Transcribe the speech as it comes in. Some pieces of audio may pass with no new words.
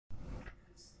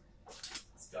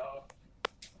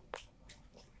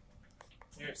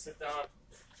Here, sit down.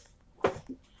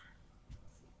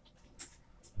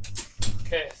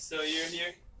 Okay, so you're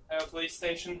here at a police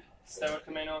station, Stanford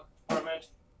Camino Department,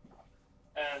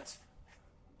 and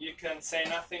you can say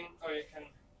nothing or you can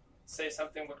say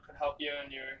something what could help you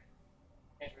in your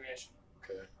interrogation.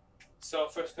 Okay. So,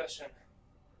 first question.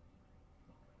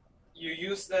 You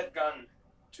use that gun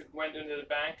to went into the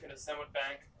bank, in the Stanford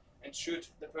Bank, and shoot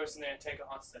the person there and take a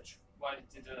hostage. Why did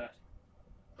you do that?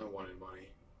 I wanted money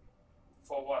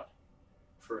For what?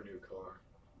 for a new car.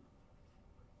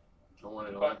 I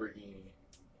wanted a But- Lamborghini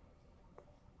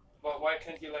Well, why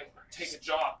can't you take a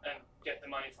job and get the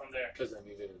money from there? because I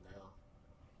needed it now.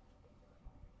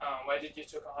 Why did you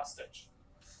took a hostage?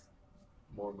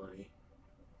 More money,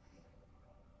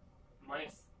 Money.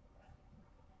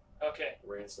 Okay,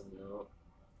 ransom note.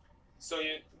 so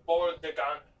you borrowed the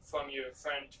gun from your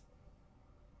friend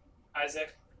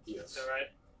Isaac, is Yes. that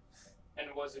right? And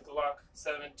it was a Glock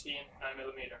 17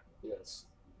 9mm. Yes.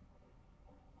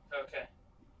 Okay.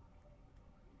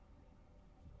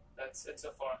 That's it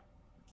so far.